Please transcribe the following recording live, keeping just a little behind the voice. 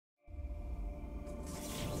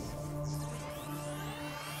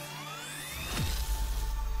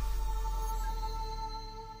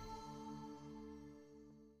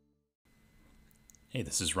Hey,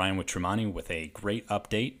 this is Ryan with Tremonti with a great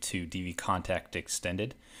update to Divi Contact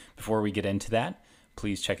Extended. Before we get into that,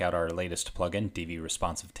 please check out our latest plugin, Divi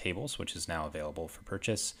Responsive Tables, which is now available for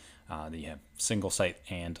purchase. You have single site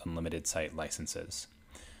and unlimited site licenses.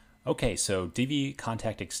 Okay, so Divi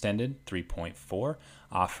Contact Extended 3.4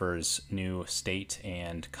 offers new state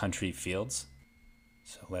and country fields.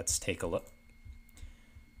 So let's take a look.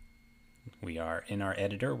 We are in our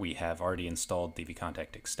editor. We have already installed Divi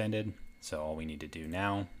Contact Extended. So all we need to do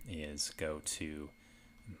now is go to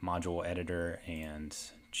module editor and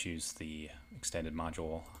choose the extended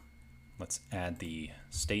module. Let's add the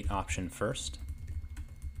state option first.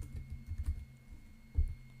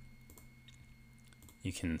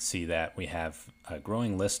 You can see that we have a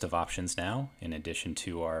growing list of options now. In addition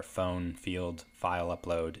to our phone field, file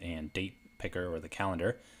upload, and date picker or the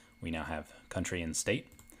calendar, we now have country and state.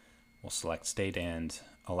 We'll select state and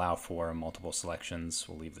allow for multiple selections.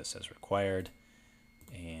 We'll leave this as required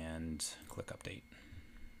and click update.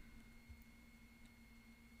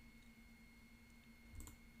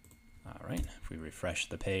 All right, if we refresh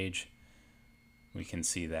the page, we can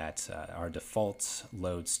see that our default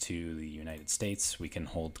loads to the United States. We can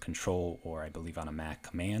hold Control or I believe on a Mac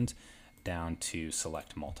Command down to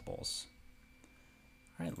select multiples.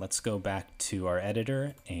 All right, let's go back to our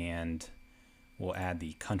editor and we'll add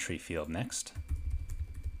the country field next.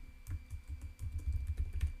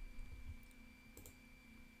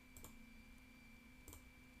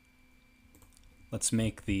 Let's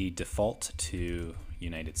make the default to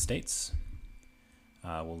United States.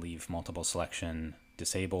 We'll leave multiple selection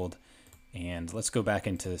disabled, and let's go back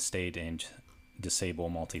into state and disable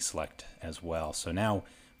multi-select as well. So now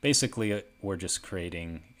basically we're just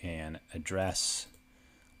creating an address.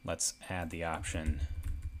 Let's add the option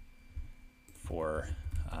for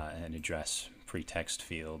an address pretext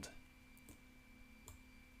field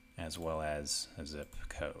as well as a zip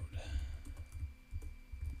code.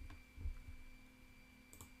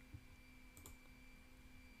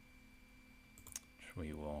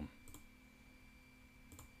 We will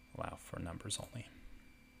allow for numbers only.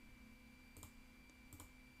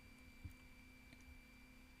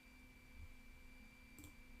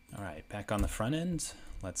 All right, back on the front end,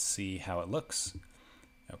 let's see how it looks.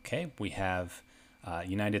 Okay, we have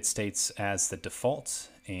United States as the default,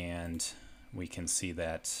 and we can see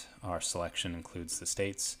that our selection includes the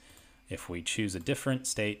states. If we choose a different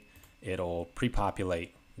state, it'll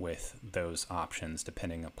pre-populate with those options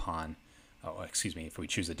depending upon if we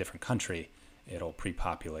choose a different country, it'll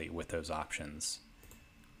pre-populate with those options.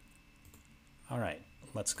 All right,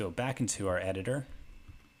 let's go back into our editor.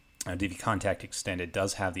 Divi Contact Extended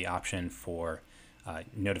does have the option for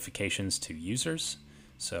notifications to users.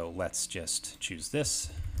 So let's just choose this.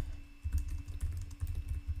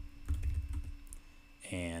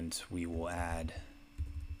 And we will add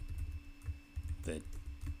the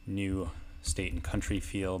new state and country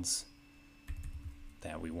fields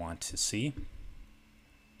that we want to see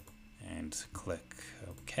and click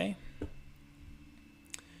OK.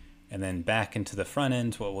 And then back into the front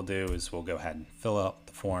end, what we'll do is we'll go ahead and fill out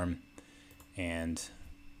the form and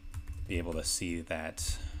be able to see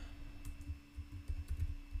that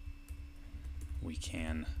we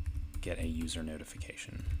can get a user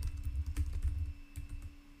notification.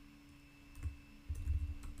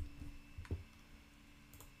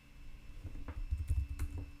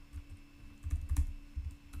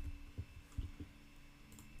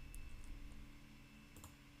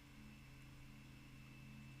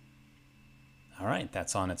 All right,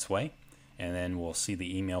 that's on its way, and then we'll see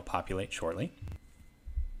the email populate shortly.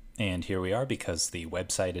 And here we are, because the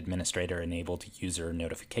website administrator enabled user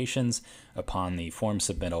notifications. Upon the form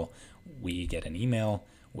submittal, we get an email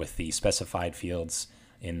with the specified fields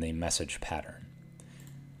in the message pattern.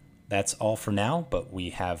 That's all for now, but we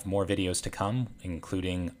have more videos to come,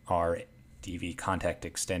 including our Divi Contact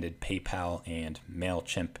Extended PayPal and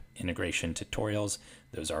MailChimp integration tutorials.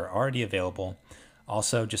 Those are already available.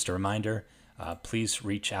 Also, just a reminder, please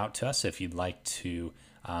reach out to us if you'd like to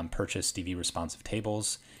purchase Divi Responsive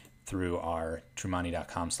Tables through our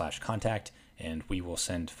tremonti.com/contact, and we will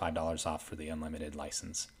send $5 off for the unlimited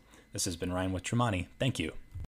license. This has been Ryan with Tremonti. Thank you.